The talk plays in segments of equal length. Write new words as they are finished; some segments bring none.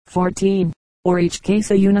14. Or each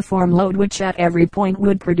case a uniform load which at every point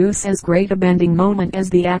would produce as great a bending moment as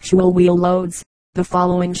the actual wheel loads. The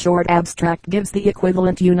following short abstract gives the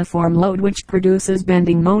equivalent uniform load which produces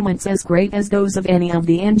bending moments as great as those of any of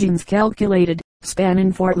the engines calculated. Span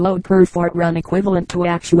in fort load per fort run equivalent to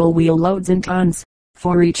actual wheel loads in tons.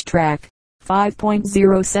 For each track. 5.0,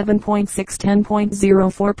 7.6, 10.0,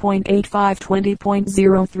 4.85, 20.0,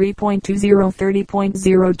 3.20,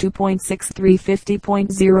 30.0, 2.63,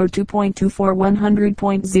 50.0, 2.24,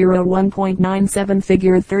 100.0, 1.97.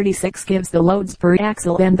 Figure 36 gives the loads per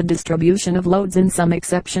axle and the distribution of loads in some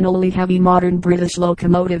exceptionally heavy modern British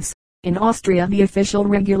locomotives. In Austria the official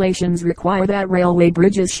regulations require that railway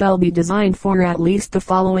bridges shall be designed for at least the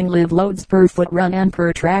following live loads per foot run and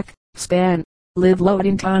per track. Span. Live load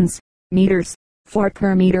in tons. Meters. Fort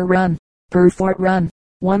per meter run. Per fort run.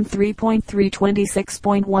 1 3.3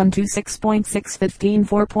 26.1 26.6 15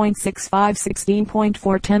 4.65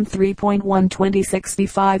 16.4 10 3.1 20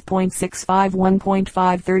 65.65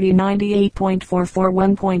 1.5 30 98.44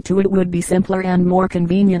 1.2. It would be simpler and more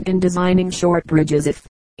convenient in designing short bridges if,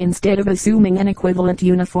 instead of assuming an equivalent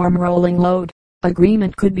uniform rolling load,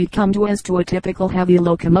 agreement could be come to as to a typical heavy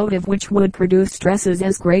locomotive which would produce stresses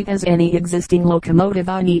as great as any existing locomotive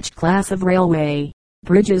on each class of railway.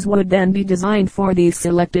 Bridges would then be designed for these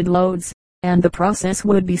selected loads, and the process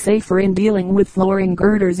would be safer in dealing with flooring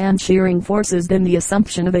girders and shearing forces than the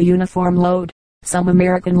assumption of a uniform load. Some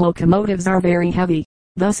American locomotives are very heavy.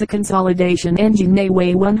 Thus a consolidation engine may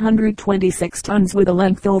weigh 126 tons with a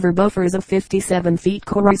length over buffers of 57 feet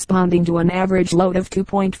corresponding to an average load of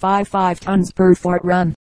 2.55 tons per fort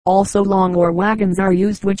run. Also long ore wagons are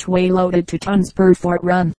used which weigh loaded 2 tons per fort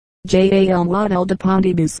run. J. A. L. Waddell de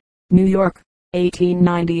Pondibus, New York,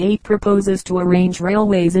 1898 proposes to arrange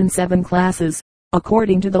railways in 7 classes,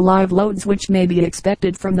 according to the live loads which may be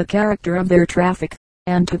expected from the character of their traffic,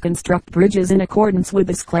 and to construct bridges in accordance with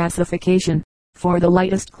this classification. For the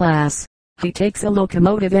lightest class, he takes a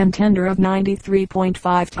locomotive and tender of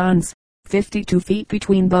 93.5 tons, 52 feet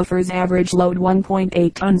between buffers, average load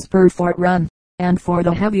 1.8 tons per fort run, and for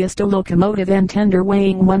the heaviest a locomotive and tender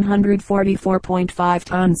weighing 144.5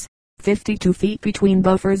 tons, 52 feet between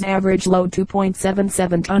buffers, average load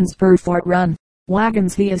 2.77 tons per fort run.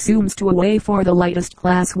 Wagons he assumes to weigh for the lightest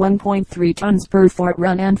class 1.3 tons per fort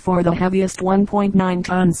run and for the heaviest 1.9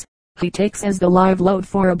 tons. He takes as the live load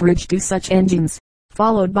for a bridge 2 such engines,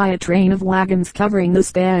 followed by a train of wagons covering the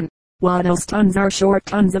span. Waddell's tons are short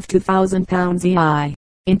tons of 2,000 pounds EI.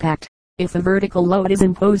 Impact. If a vertical load is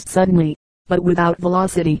imposed suddenly, but without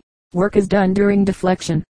velocity, work is done during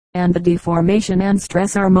deflection, and the deformation and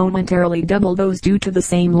stress are momentarily double those due to the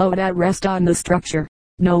same load at rest on the structure.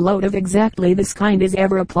 No load of exactly this kind is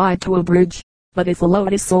ever applied to a bridge, but if a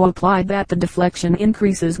load is so applied that the deflection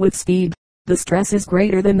increases with speed, the stress is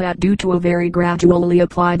greater than that due to a very gradually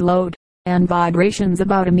applied load, and vibrations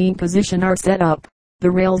about a mean position are set up, the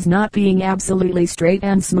rails not being absolutely straight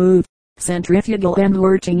and smooth. Centrifugal and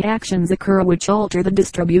lurching actions occur which alter the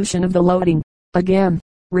distribution of the loading. Again,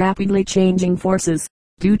 rapidly changing forces,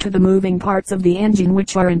 due to the moving parts of the engine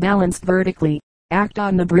which are imbalanced vertically, act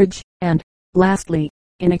on the bridge, and, lastly,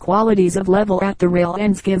 inequalities of level at the rail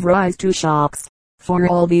ends give rise to shocks. For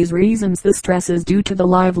all these reasons the stresses due to the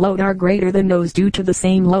live load are greater than those due to the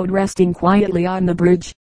same load resting quietly on the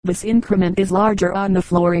bridge. This increment is larger on the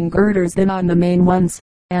flooring girders than on the main ones,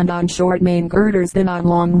 and on short main girders than on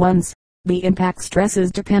long ones. The impact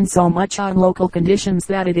stresses depend so much on local conditions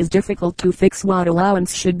that it is difficult to fix what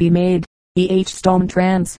allowance should be made. E. H. Stone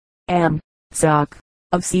Trans. M. Sock.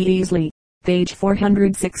 Of C. Easley. Page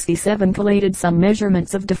 467 collated some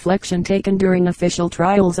measurements of deflection taken during official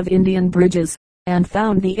trials of Indian bridges, and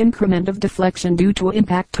found the increment of deflection due to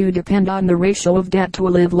impact to depend on the ratio of dead to a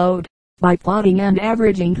live load. By plotting and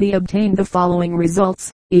averaging he obtained the following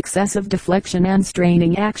results: excessive deflection and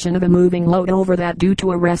straining action of a moving load over that due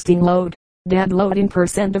to a resting load. Dead load in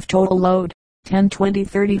percent of total load, 10, 20,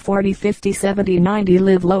 30, 40, 50, 70, 90.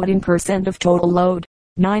 Live load in percent of total load,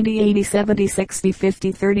 90, 80, 70, 60,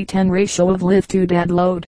 50, 30, 10. Ratio of live to dead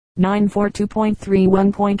load, 9, 4, 2.3,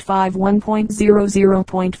 1.5, 1.00,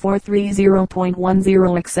 0.43,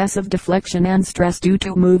 0.10. Excessive deflection and stress due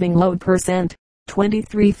to moving load percent,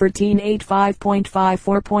 23, 13, 8, 5.5,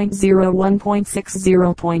 4.0, 1.6,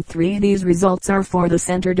 0.3. These results are for the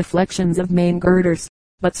center deflections of main girders,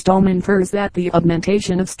 but Stone infers that the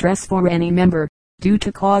augmentation of stress for any member, due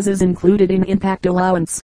to causes included in impact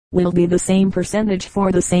allowance, will be the same percentage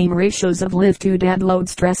for the same ratios of live to dead load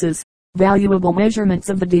stresses. Valuable measurements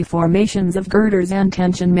of the deformations of girders and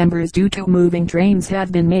tension members due to moving trains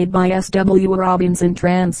have been made by S. W. Robinson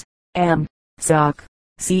Trans. M. Sock.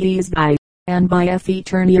 C. Easley. and by Fe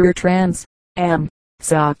Tournier Trans. M.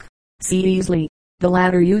 Soc. See easily. The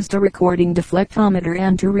latter used a recording deflectometer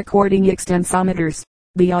and two recording extensometers.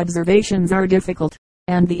 The observations are difficult,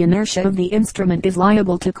 and the inertia of the instrument is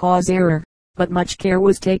liable to cause error, but much care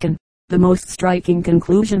was taken. The most striking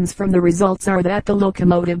conclusions from the results are that the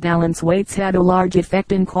locomotive balance weights had a large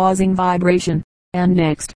effect in causing vibration, and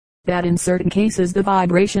next, that in certain cases the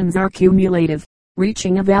vibrations are cumulative,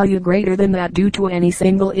 reaching a value greater than that due to any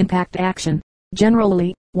single impact action.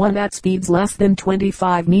 Generally, one at speeds less than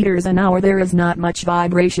 25 meters an hour there is not much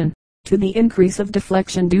vibration. To the increase of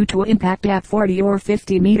deflection due to impact at 40 or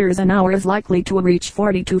 50 meters an hour is likely to reach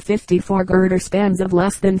 40 to 50 for girder spans of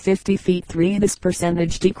less than 50 feet 3. This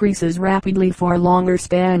percentage decreases rapidly for longer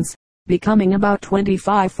spans, becoming about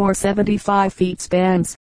 25 for 75 feet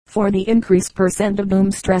spans. For the increased percent of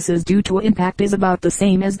boom stresses due to impact is about the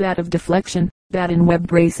same as that of deflection. That in web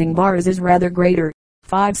bracing bars is rather greater.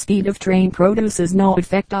 5 speed of train produces no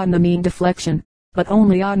effect on the mean deflection, but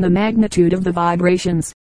only on the magnitude of the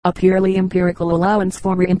vibrations. A purely empirical allowance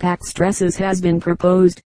for impact stresses has been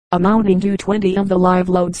proposed, amounting to 20 of the live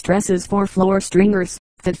load stresses for floor stringers,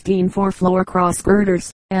 15 for floor cross girders,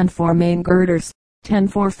 and for main girders, 10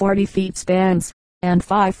 for 40 feet spans, and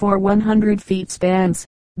 5 for 100 feet spans.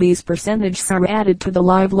 These percentages are added to the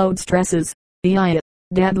live load stresses. The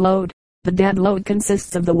dead load. The dead load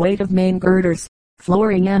consists of the weight of main girders,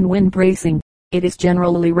 flooring and wind bracing. It is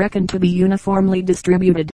generally reckoned to be uniformly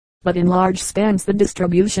distributed, but in large spans the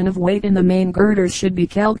distribution of weight in the main girders should be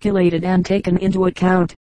calculated and taken into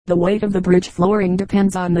account. The weight of the bridge flooring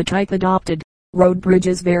depends on the type adopted. Road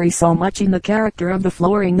bridges vary so much in the character of the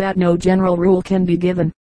flooring that no general rule can be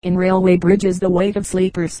given. In railway bridges the weight of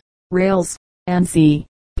sleepers, rails, and C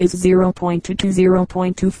is 0.2 to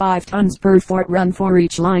 0.25 tons per foot run for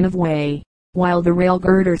each line of way, while the rail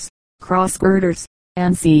girders, cross girders,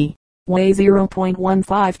 and C weigh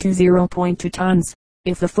 0.15 to 0.2 tons.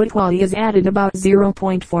 If the footway is added, about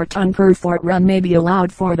 0.4 ton per foot run may be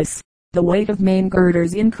allowed for this. The weight of main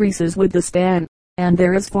girders increases with the span, and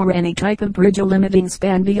there is for any type of bridge a limiting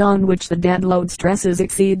span beyond which the dead load stresses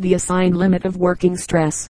exceed the assigned limit of working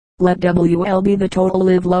stress. Let WL be the total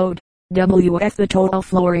live load, WF the total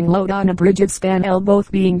flooring load on a bridge of span L,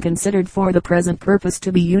 both being considered for the present purpose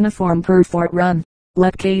to be uniform per foot run.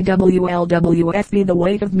 Let KWLWF be the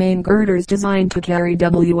weight of main girders designed to carry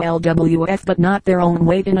WLWF but not their own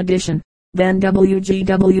weight in addition. Then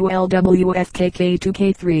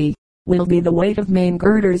WGWLWF-KK2K3 will be the weight of main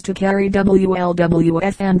girders to carry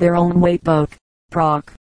WLWF and their own weight both.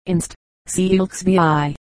 Proc. Inst. See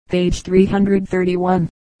ILXBI. Page 331.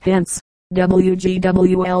 Hence,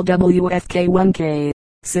 WGWLWF-K1K.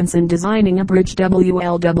 Since in designing a bridge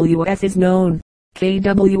WLWF is known,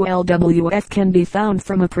 KWLWF can be found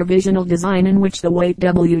from a provisional design in which the weight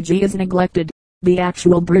WG is neglected. The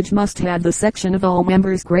actual bridge must have the section of all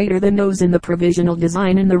members greater than those in the provisional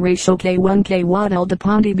design in the ratio K1K. Waddell de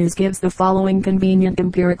Pondibus gives the following convenient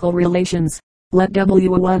empirical relations. Let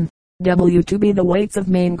W1, W2 be the weights of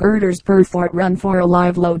main girders per foot run for a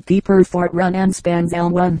live load P per foot run and spans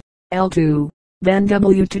L1, L2. Then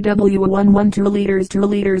W2 W1 1 2 liters 2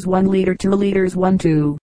 liters 1 liter 2 liters 1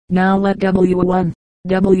 2. Now let W1,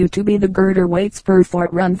 W2 be the girder weights per foot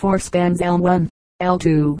run for spans L1,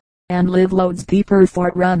 L2, and live loads P per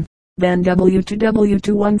foot run. Then W2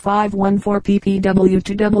 W2 1514 pp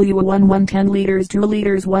W2 W1 1 10 liters 2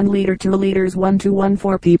 liters 1 liter 2 liters 1 2 1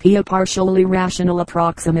 4 pp. A partially rational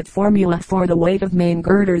approximate formula for the weight of main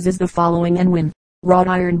girders is the following. Enwin, Wrought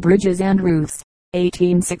Iron Bridges and Roofs,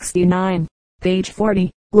 1869, page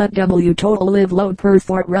 40. Let W total live load per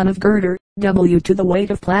foot run of girder, W2 the weight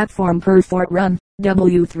of platform per foot run,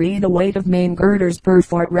 W3 the weight of main girders per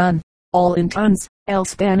foot run, all in tons. L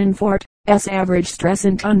span in fort, S average stress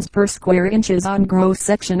in tons per square inches on gross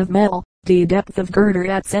section of metal, D depth of girder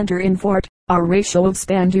at center in fort, R ratio of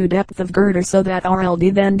span to depth of girder so that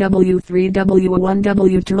RLD then W3 W1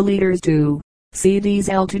 W2 liters 2. C D's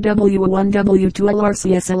L2 W1 W2 LR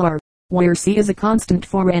CSLR, where C is a constant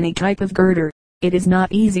for any type of girder. It is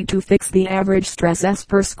not easy to fix the average stress S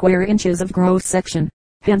per square inches of gross section.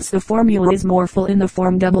 Hence the formula is more full in the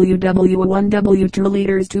form WW1 W2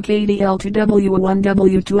 liters 2 KDL to W1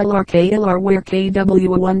 W2 LR KLR, where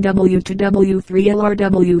KW1 W2 W3 LR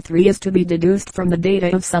W3 is to be deduced from the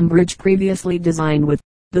data of some bridge previously designed with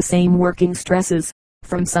the same working stresses.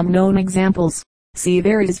 From some known examples, C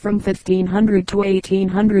varies from 1500 to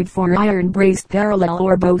 1800 for iron braced parallel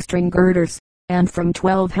or bowstring girders, and from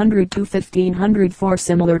 1200 to 1500 for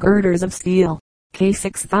similar girders of steel.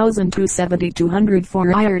 K6000 to 7200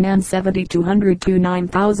 for iron and 7200 to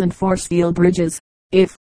 9000 for steel bridges.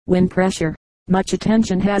 If wind pressure, Much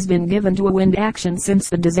attention has been given to a wind action since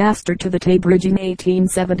the disaster to the Tay Bridge in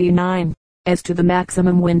 1879. As to the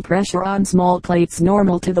maximum wind pressure on small plates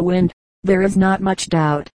normal to the wind, there is not much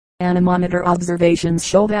doubt. Anemometer observations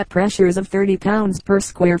show that pressures of 30 pounds per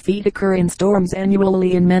square feet occur in storms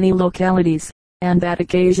annually in many localities, and that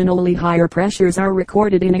occasionally higher pressures are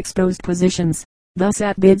recorded in exposed positions. Thus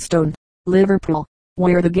at Bidstone, Liverpool,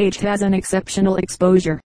 where the gauge has an exceptional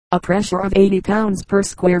exposure, a pressure of 80 pounds per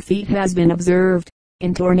square feet has been observed.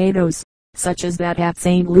 In tornadoes, such as that at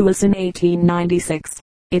St. Louis in 1896,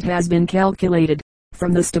 it has been calculated,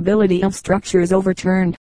 from the stability of structures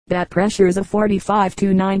overturned, that pressures of 45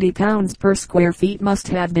 to 90 pounds per square feet must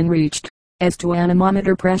have been reached. As to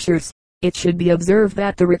anemometer pressures, it should be observed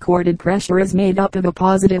that the recorded pressure is made up of a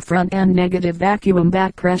positive front and negative vacuum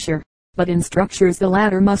back pressure, but in structures the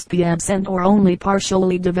latter must be absent or only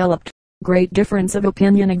partially developed. Great difference of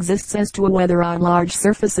opinion exists as to whether on large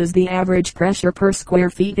surfaces the average pressure per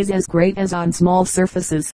square feet is as great as on small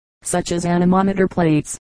surfaces, such as anemometer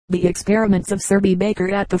plates. The experiments of Sir B.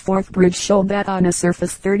 Baker at the Forth Bridge showed that on a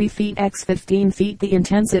surface 30 feet x 15 feet the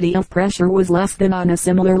intensity of pressure was less than on a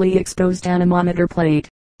similarly exposed anemometer plate.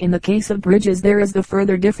 In the case of bridges there is the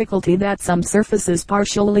further difficulty that some surfaces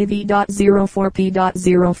partially V.04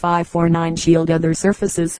 P.0549 shield other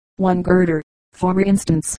surfaces. One girder, for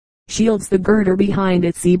instance, shields the girder behind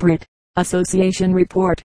its seabrit. Association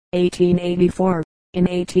Report, 1884. In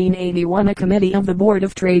 1881 a committee of the Board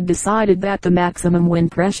of Trade decided that the maximum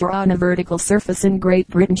wind pressure on a vertical surface in Great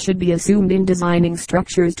Britain should be assumed in designing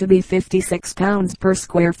structures to be 56 pounds per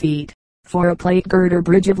square feet. For a plate girder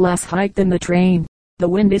bridge of less height than the train, the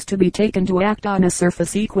wind is to be taken to act on a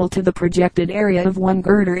surface equal to the projected area of one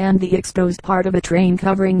girder and the exposed part of a train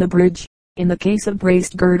covering the bridge. In the case of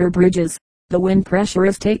braced girder bridges, the wind pressure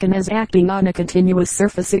is taken as acting on a continuous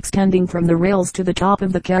surface extending from the rails to the top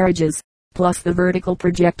of the carriages, plus the vertical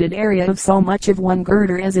projected area of so much of one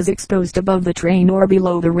girder as is exposed above the train or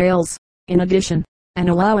below the rails. In addition, an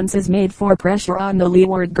allowance is made for pressure on the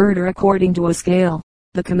leeward girder according to a scale.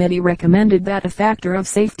 The committee recommended that a factor of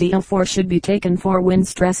safety of 4 should be taken for wind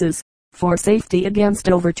stresses. For safety against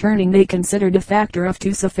overturning they considered a factor of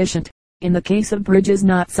 2 sufficient. In the case of bridges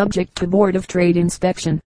not subject to Board of Trade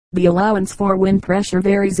inspection, the allowance for wind pressure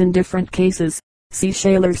varies in different cases. C.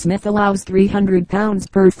 Shaler Smith allows 300 pounds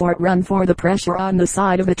per fort run for the pressure on the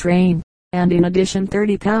side of a train, and in addition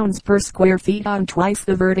 30 pounds per square feet on twice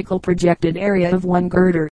the vertical projected area of one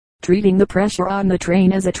girder, treating the pressure on the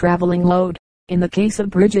train as a traveling load. In the case of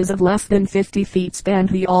bridges of less than 50 feet span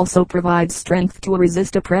he also provides strength to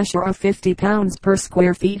resist a pressure of 50 pounds per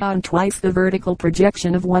square feet on twice the vertical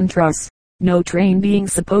projection of one truss, no train being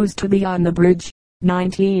supposed to be on the bridge.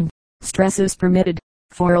 19. Stresses permitted.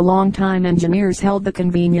 For a long time engineers held the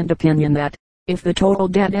convenient opinion that, if the total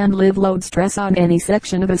dead and live load stress on any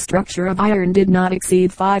section of a structure of iron did not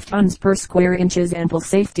exceed 5 tons per square inches ample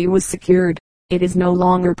safety was secured. It is no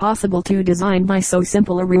longer possible to design by so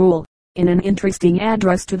simple a rule. In an interesting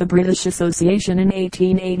address to the British Association in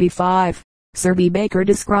 1885, Sir B. Baker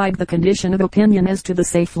described the condition of opinion as to the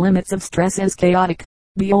safe limits of stress as chaotic.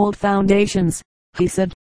 The old foundations, he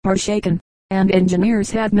said, are shaken, and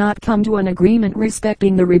engineers had not come to an agreement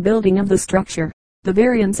respecting the rebuilding of the structure. The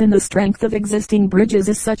variance in the strength of existing bridges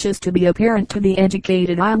is such as to be apparent to the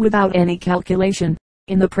educated eye without any calculation.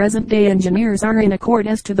 In the present day engineers are in accord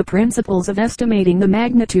as to the principles of estimating the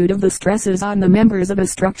magnitude of the stresses on the members of a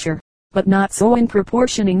structure, but not so in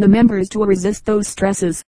proportioning the members to resist those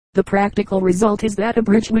stresses. The practical result is that a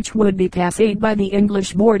bridge which would be passed by the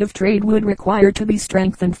English Board of Trade would require to be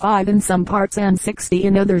strengthened 5 in some parts and 60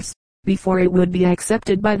 in others, before it would be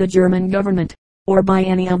accepted by the German government, or by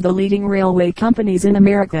any of the leading railway companies in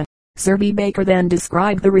America. Sir B. Baker then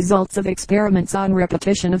described the results of experiments on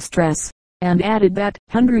repetition of stress, and added that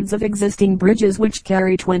hundreds of existing bridges which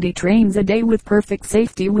carry 20 trains a day with perfect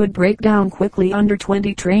safety would break down quickly under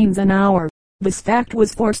 20 trains an hour. This fact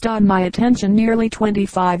was forced on my attention nearly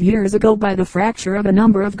 25 years ago by the fracture of a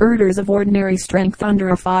number of girders of ordinary strength under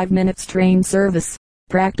a 5 minutes train service.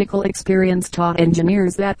 Practical experience taught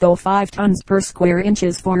engineers that though 5 tons per square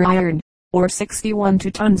inches for iron, or 61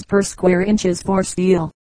 tons per square inches for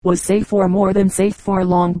steel, was safe or more than safe for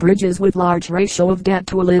long bridges with large ratio of dead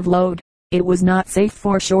to a live load, it was not safe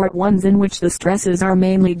for short ones in which the stresses are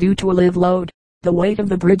mainly due to a live load, the weight of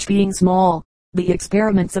the bridge being small. The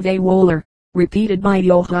experiments of A. Wohler, repeated by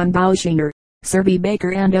Johann Bauschinger, Sir B.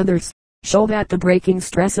 Baker and others, show that the breaking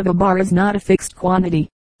stress of a bar is not a fixed quantity,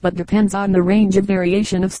 but depends on the range of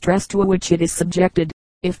variation of stress to which it is subjected.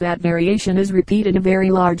 If that variation is repeated a very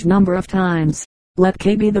large number of times, let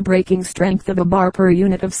K be the breaking strength of a bar per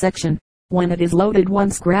unit of section. when it is loaded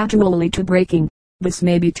once gradually to breaking. This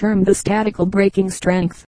may be termed the statical breaking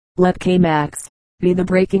strength. Let Kmax be the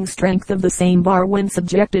breaking strength of the same bar when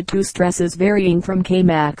subjected to stresses varying from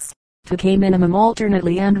Kmax to Kminimum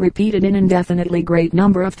alternately and repeated in indefinitely great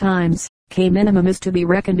number of times. Kminimum is to be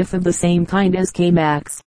reckoned if of the same kind as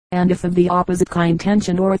Kmax, and if of the opposite kind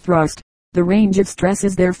tension or thrust. The range of stress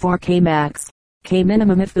is therefore Kmax.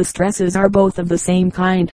 Kminimum if the stresses are both of the same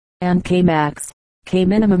kind, and Kmax.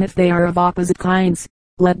 Kminimum if they are of opposite kinds.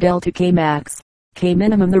 Let delta Kmax.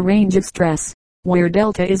 Kminimum the range of stress, where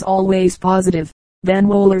delta is always positive. Then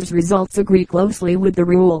Wöhler's results agree closely with the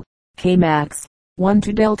rule. Kmax 1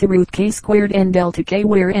 to delta root k squared n delta k,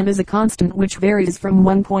 where n is a constant which varies from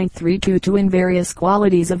 1.32 to in various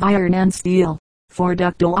qualities of iron and steel. For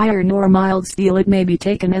ductile iron or mild steel it may be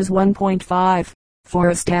taken as 1.5. For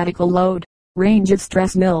a statical load, range of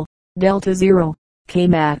stress nil, delta 0,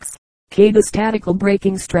 Kmax. K the statical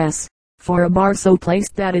breaking stress, for a bar so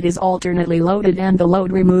placed that it is alternately loaded and the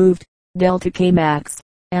load removed, delta Kmax,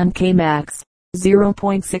 and Kmax,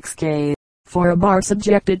 0.6 K. For a bar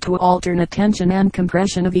subjected to alternate tension and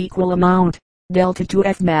compression of equal amount, delta 2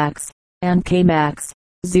 Fmax, and Kmax,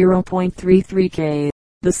 0.33 K.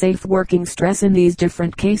 The safe working stress in these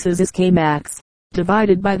different cases is Kmax,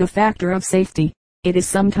 divided by the factor of safety. It is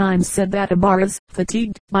sometimes said that a bar is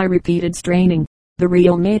fatigued by repeated straining. The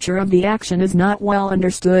real nature of the action is not well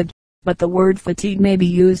understood, but the word fatigue may be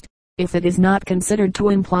used, if it is not considered to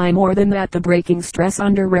imply more than that the breaking stress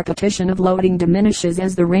under repetition of loading diminishes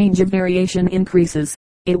as the range of variation increases.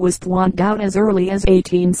 It was pointed out as early as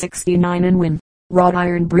 1869 in wrought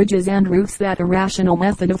iron bridges and roofs that a rational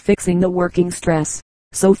method of fixing the working stress,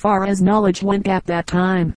 so far as knowledge went at that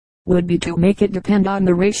time, would be to make it depend on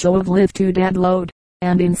the ratio of live to dead load,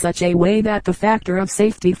 and in such a way that the factor of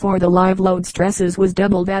safety for the live load stresses was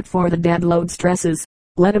double that for the dead load stresses.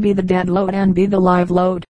 Let A be the dead load and B the live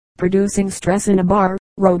load. Producing stress in a bar,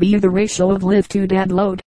 ρ be the ratio of live to dead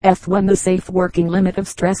load, F1 the safe working limit of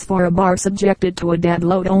stress for a bar subjected to a dead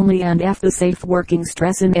load only, and F the safe working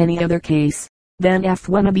stress in any other case. Then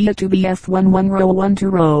F1 A B to B F1 1 ρ 1 to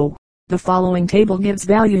ρ. The following table gives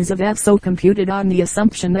values of F so computed on the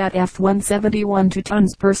assumption that F1 71 2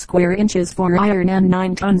 tons per square inches for iron and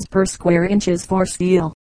 9 tons per square inches for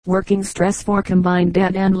steel. Working stress for combined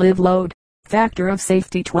dead and live load. Factor of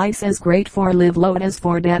safety twice as great for live load as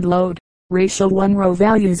for dead load. Ratio 1 ρ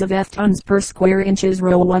values of F tons per square inches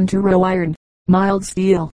ρ 1 to ρ iron. Mild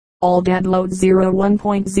steel. All dead loads 0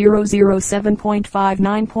 1.007.5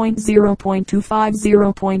 9.0.25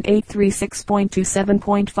 0.836 6.27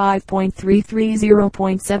 5.33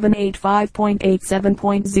 0.785 5.87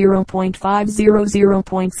 0.50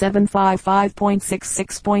 0.75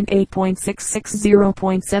 5.66 8.66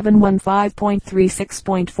 0.71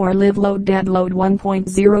 5.36.4 live load dead load 1.000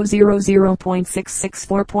 0.66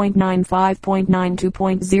 4.9 5.92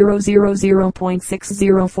 0.00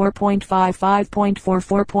 0.60 4.5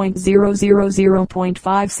 5.44 0.56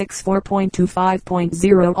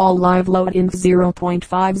 4.25.0 all live load in 0.50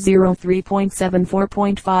 3.7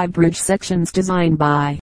 4.5 bridge sections designed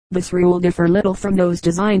by. This rule differ little from those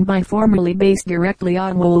designed by formerly based directly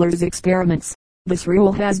on Wöhler's experiments. This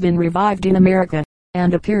rule has been revived in America,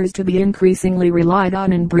 and appears to be increasingly relied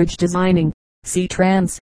on in bridge designing. See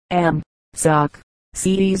Trans. M. Sock.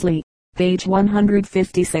 See Easley. Page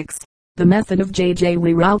 156. The method of J.J.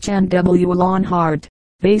 Weyrauch and W. Launhardt,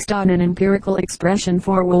 based on an empirical expression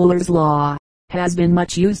for Wöhler's law, has been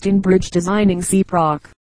much used in bridge designing. See Proc.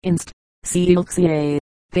 Inst. See Ilksier.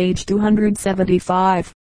 Page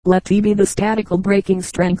 275. Let T be the statical breaking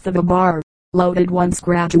strength of a bar, loaded once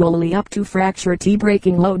gradually up to fracture T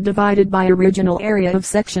breaking load divided by original area of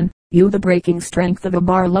section. U the breaking strength of a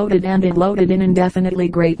bar loaded and unloaded in indefinitely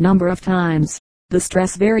great number of times. The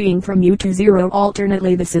stress varying from U to 0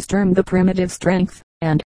 alternately. This is termed the primitive strength.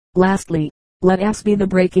 And, lastly, let S be the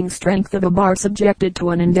breaking strength of a bar subjected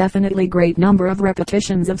to an indefinitely great number of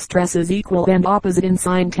repetitions of stresses equal and opposite in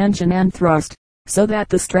sign tension and thrust, so that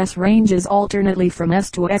the stress ranges alternately from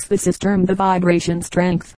S to S. This is termed the vibration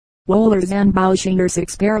strength. Wöhler's and Bauschinger's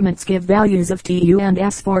experiments give values of Tu and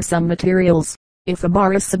S for some materials. If a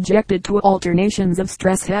bar is subjected to alternations of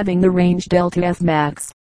stress having the range delta F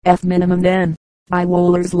max, F minimum, then, by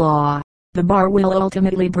Wöhler's law, the bar will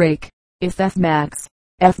ultimately break. If F max,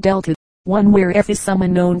 F delta, 1 where F is some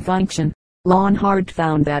unknown function. Launhardt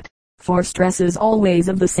found that, for stresses always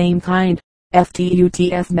of the same kind,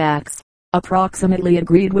 FTUT F max, approximately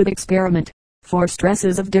agreed with experiment. For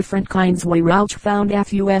stresses of different kinds Weyrauch found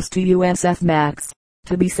FUS to US F max,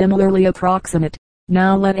 to be similarly approximate.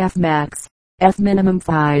 Now let F max, F minimum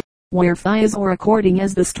phi, where phi is or according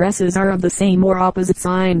as the stresses are of the same or opposite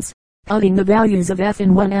signs, Putting the values of F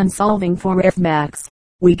in 1 and solving for F max,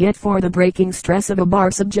 we get for the breaking stress of a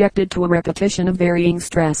bar subjected to a repetition of varying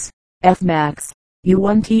stress, F max.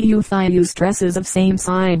 U1 Tu phi U stresses of same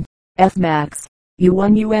sign, F max.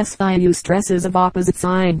 U1 US phi U stresses of opposite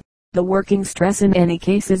sign. The working stress in any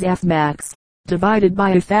case is F max, divided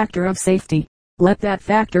by a factor of safety. Let that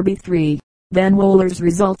factor be 3. Then Wohler's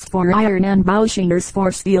results for iron and Bauschinger's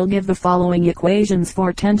for steel give the following equations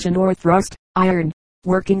for tension or thrust. Iron,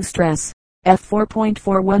 working stress, F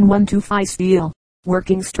 4.41125 steel,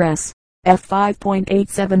 working stress, F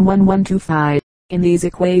 5.871125. In these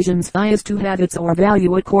equations phi is to have its or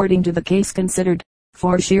value according to the case considered.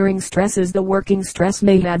 For shearing stresses the working stress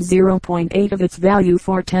may have 0.8 of its value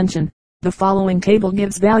for tension. The following table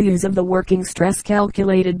gives values of the working stress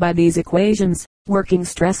calculated by these equations. Working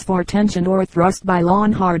stress for tension or thrust by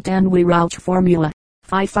Leonhardt and Weyrauch formula.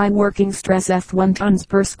 Phi working stress F1 tons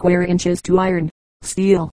per square inches to iron,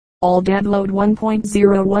 steel. All dead load 1.0,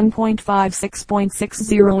 1.5, 6.6,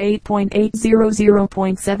 8.8,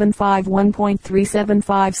 0.75, 1.375,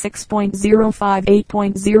 6.05,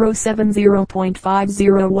 8.07,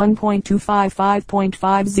 0.50, 1.25,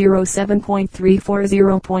 5.50,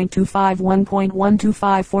 7.34, 0.25,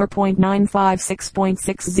 1.125, 4.95,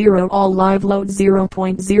 6.60. All live load 0.00,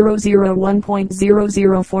 1.00,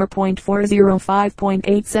 4.40,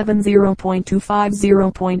 5.87,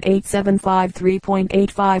 0.25, 0.875,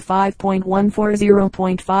 3.85, 5.14,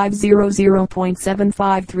 0.50,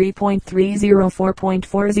 0.75, 3.30,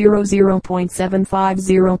 4.40, 0.75,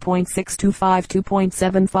 0.625,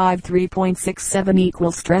 2.75, 3.67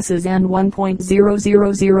 equal stresses and 1.00,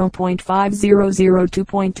 0.500,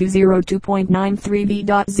 2.20, 2.93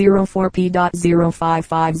 B.04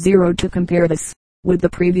 P.0550. To compare this with the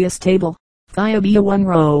previous table, phi be a 1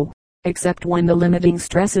 row, except when the limiting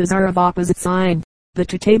stresses are of opposite sign. The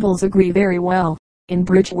two tables agree very well. In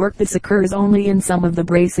bridge work this occurs only in some of the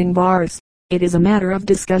bracing bars. It is a matter of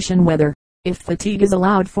discussion whether, if fatigue is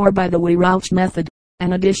allowed for by the Weyrauch method,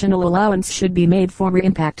 an additional allowance should be made for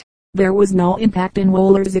impact. There was no impact in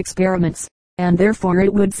Wohler's experiments, and therefore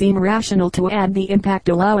it would seem rational to add the impact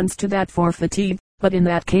allowance to that for fatigue, but in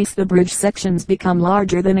that case the bridge sections become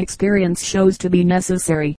larger than experience shows to be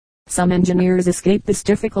necessary. Some engineers escape this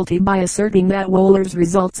difficulty by asserting that Wohler's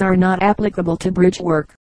results are not applicable to bridge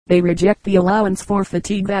work. They reject the allowance for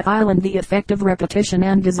fatigue that island the effect of repetition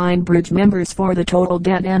and design bridge members for the total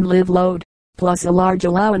dead and live load, plus a large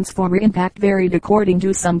allowance for impact varied according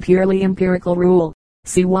to some purely empirical rule.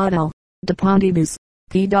 See Waddell, De Pontibus,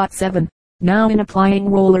 p.7. Now in applying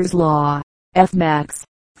Wohler's law, F max,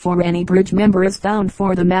 for any bridge member is found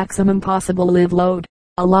for the maximum possible live load.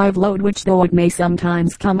 A live load which though it may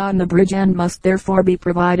sometimes come on the bridge and must therefore be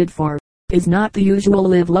provided for, is not the usual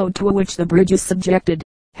live load to which the bridge is subjected.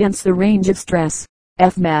 Hence the range of stress,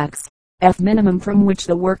 F max, F minimum from which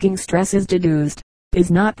the working stress is deduced, is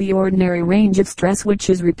not the ordinary range of stress which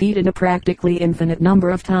is repeated a practically infinite number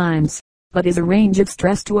of times, but is a range of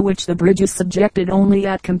stress to which the bridge is subjected only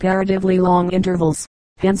at comparatively long intervals.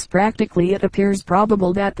 Hence practically it appears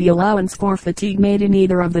probable that the allowance for fatigue made in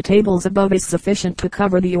either of the tables above is sufficient to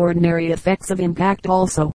cover the ordinary effects of impact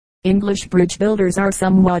also. English bridge builders are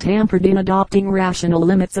somewhat hampered in adopting rational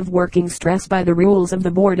limits of working stress by the rules of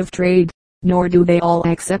the Board of Trade, nor do they all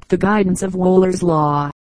accept the guidance of Wohler's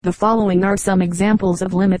law. The following are some examples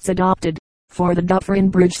of limits adopted. For the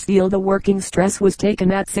Dufferin bridge steel the working stress was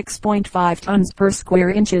taken at 6.5 tons per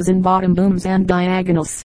square inches in bottom booms and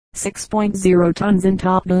diagonals, 6.0 tons in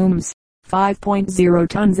top booms, 5.0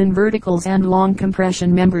 tons in verticals and long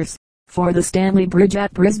compression members. For the Stanley Bridge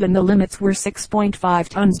at Brisbane the limits were 6.5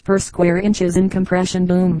 tons per square inches in compression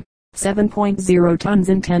boom, 7.0 tons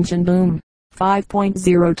in tension boom,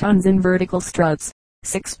 5.0 tons in vertical struts,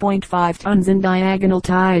 6.5 tons in diagonal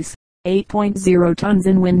ties, 8.0 tons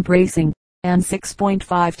in wind bracing, and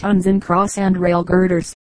 6.5 tons in cross and rail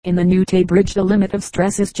girders. In the New Tay Bridge the limit of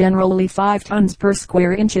stress is generally 5 tons per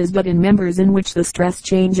square inches, but in members in which the stress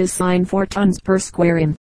changes sign 4 tons per square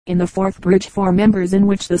in. In the Forth Bridge for members in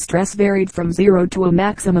which the stress varied from 0 to a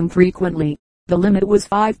maximum frequently, the limit was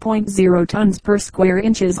 5.0 tons per square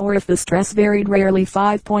inches, or if the stress varied rarely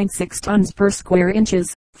 5.6 tons per square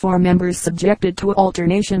inches. For members subjected to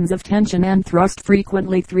alternations of tension and thrust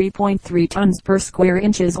frequently 3.3 tons per square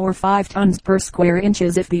inches or 5 tons per square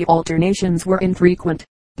inches if the alternations were infrequent.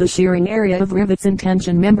 The shearing area of rivets in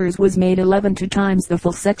tension members was made 11 times the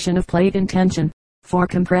full section of plate in tension. For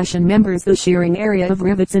compression members the shearing area of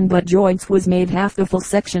rivets in butt joints was made half the full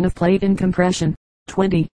section of plate in compression.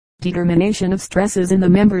 20. Determination of stresses in the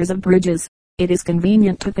members of bridges. It is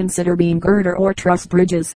convenient to consider beam girder or truss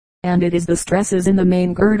bridges. and it is the stresses in the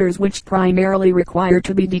main girders which primarily require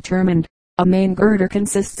to be determined. A main girder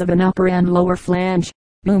consists of an upper and lower flange,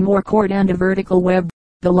 boom or cord, and a vertical web.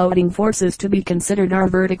 The loading forces to be considered are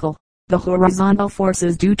vertical. The horizontal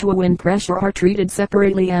forces due to a wind pressure are treated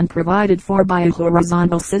separately and provided for by a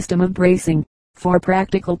horizontal system of bracing. For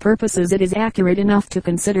practical purposes it is accurate enough to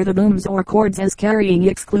consider the booms or cords as carrying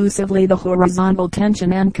exclusively the horizontal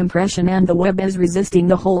tension and compression, and the web as resisting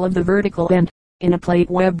the whole of the vertical end. In a plate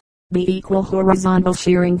web, the equal horizontal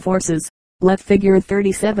shearing forces. Let figure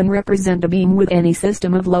 37 represent a beam with any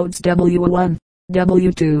system of loads W1,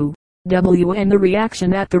 W2, W, and the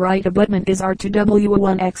reaction at the right abutment is R2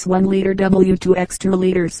 W1 x 1 liter W2 x 2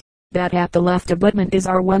 liters. That at the left abutment is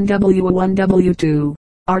R1 W1 W2,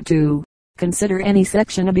 R2. Consider any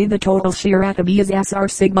section of B. The total shear at a B is SR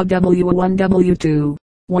sigma W1 W2,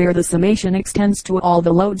 where the summation extends to all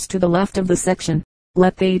the loads to the left of the section.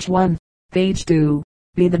 Let page 1, page 2,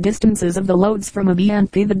 be the distances of the loads from a B,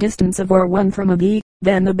 and P the distance of R1 from a B.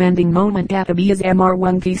 Then the bending moment at a B is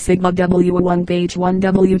MR1 P sigma W1 page 1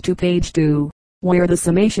 W2 page 2, where the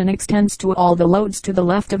summation extends to all the loads to the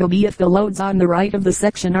left of a B. If the loads on the right of the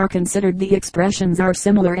section are considered, the expressions are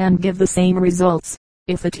similar and give the same results.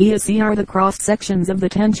 If a T and C are the cross sections of the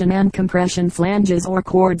tension and compression flanges or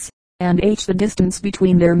cords, and H the distance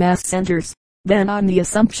between their mass centers, then on the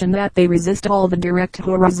assumption that they resist all the direct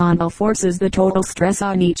horizontal forces, the total stress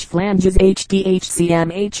on each flange is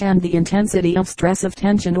HTHCMH, and the intensity of stress of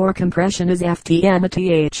tension or compression is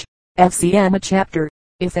FTMTH. FCM a chapter.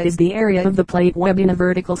 If A is the area of the plate web in a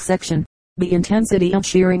vertical section, the intensity of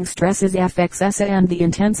shearing stress is FXS, and the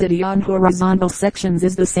intensity on horizontal sections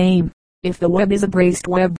is the same. If the web is a braced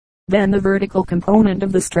web, then the vertical component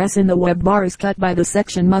of the stress in the web bars cut by the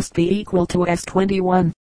section must be equal to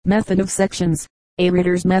S21. Method of sections. A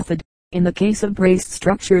Ritter's method. In the case of braced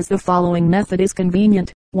structures the following method is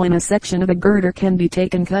convenient. When a section of a girder can be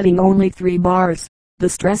taken cutting only 3 bars, the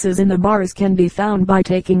stresses in the bars can be found by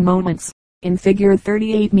taking moments. In figure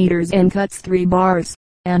 38 meters N cuts 3 bars,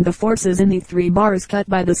 and the forces in the 3 bars cut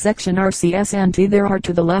by the section are CS and T. There are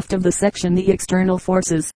to the left of the section the external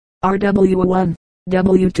forces are W1,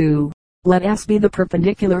 W2. Let S be the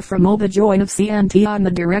perpendicular from O the join of C and T on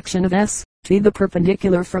the direction of S, T the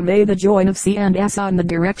perpendicular from A the join of C and S on the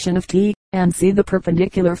direction of T, and C the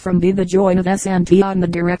perpendicular from B the join of S and T on the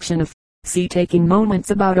direction of C. Taking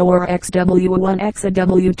moments about O or X W1 X A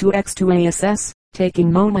W2 X2 ASS,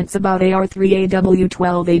 taking moments about AR3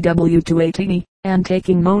 AW12 AW2 AT, and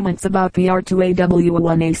taking moments about PR2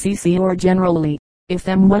 AW1 ACC, or generally. If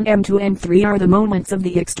M1, M2, M3 are the moments of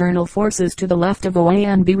the external forces to the left of OA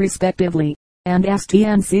and B respectively, and ST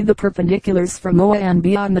and C the perpendiculars from OA and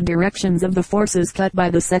B on the directions of the forces cut by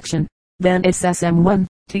the section, then SS M1,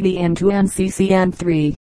 TD M2 and CC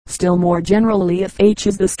M3. Still more generally, if H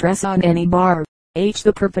is the stress on any bar, H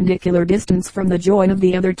the perpendicular distance from the join of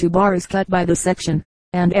the other 2 bars cut by the section,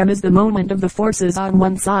 and M is the moment of the forces on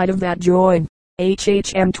one side of that join,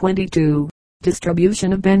 HHM22.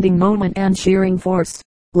 Distribution of bending moment and shearing force.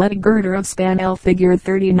 Let a girder of span L figure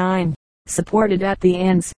 39, supported at the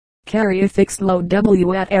ends, carry a fixed load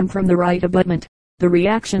W at M from the right abutment. The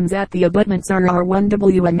reactions at the abutments are R1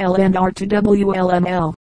 WML and R2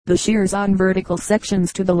 WLML. The shears on vertical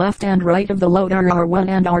sections to the left and right of the load are R1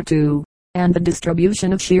 and R2, and the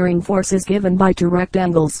distribution of shearing force is given by 2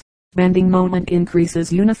 rectangles. Bending moment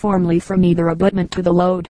increases uniformly from either abutment to the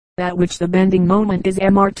load, at which the bending moment is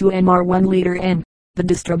MR2 MR1 liter N. The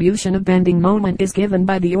distribution of bending moment is given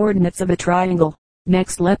by the ordinates of a triangle.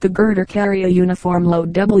 Next let the girder carry a uniform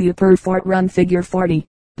load W per fort run figure 40.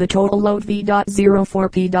 The total load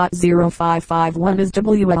V.04P.0551 is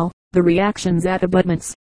WL. The reactions at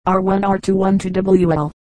abutments R1 R2 1 to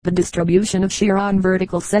WL. The distribution of shear on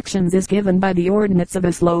vertical sections is given by the ordinates of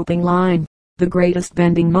a sloping line. The greatest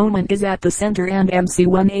bending moment is at the center and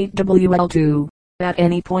MC18 WL2. At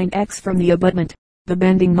any point X from the abutment, the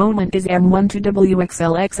bending moment is M1 to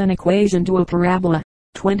WXLX, an equation to a parabola.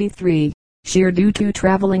 23. Shear due to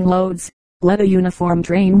traveling loads. Let a uniform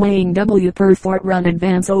train weighing W per fort run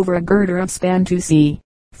advance over a girder of span 2C.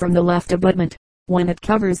 From the left abutment, when it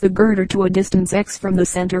covers the girder to a distance X from the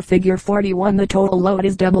center figure 41, the total load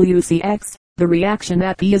is WCX. The reaction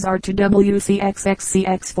at P is R2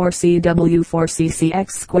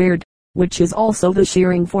 WCXXCX4CW4CCX squared, which is also the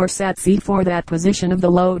shearing force at C for that position of the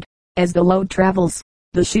load. As the load travels,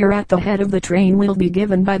 the shear at the head of the train will be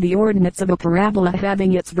given by the ordinates of a parabola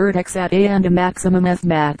having its vertex at A and a maximum F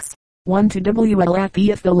max. 1 to WL at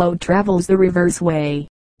P if the load travels the reverse way.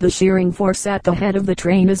 The shearing force at the head of the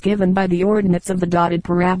train is given by the ordinates of the dotted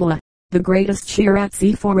parabola. The greatest shear at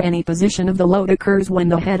C for any position of the load occurs when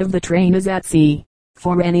the head of the train is at C.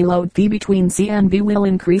 For any load P between C and B will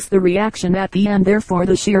increase the reaction at P and therefore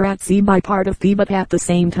the shear at C by part of P, but at the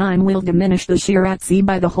same time will diminish the shear at C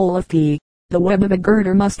by the whole of P. The web of a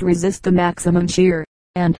girder must resist the maximum shear,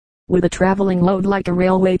 and, with a traveling load like a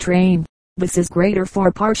railway train, this is greater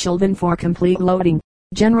for partial than for complete loading.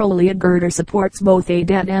 Generally a girder supports both a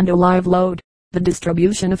dead and a live load. The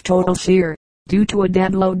distribution of total shear, due to a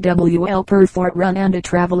dead load WL per fort run and a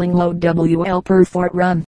traveling load WL per fort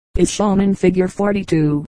run, is shown in figure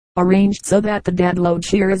 42, arranged so that the dead load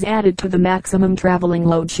shear is added to the maximum traveling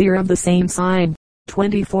load shear of the same sign.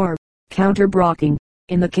 24. Counter-brocking.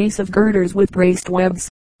 In the case of girders with braced webs,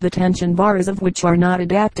 the tension bars of which are not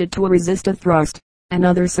adapted to resist a thrust,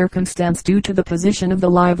 another circumstance due to the position of the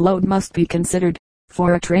live load must be considered.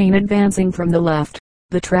 For a train advancing from the left,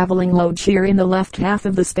 the traveling load shear in the left half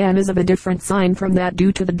of the span is of a different sign from that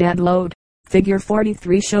due to the dead load. Figure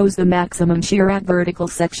 43 shows the maximum shear at vertical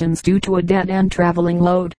sections due to a dead and traveling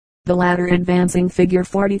load, the latter advancing. Figure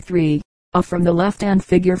 43, A from the left, and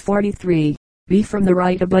figure 43, B from the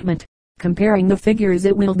right abutment. Comparing the figures,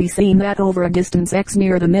 it will be seen that over a distance x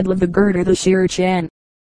near the middle of the girder the shear Chan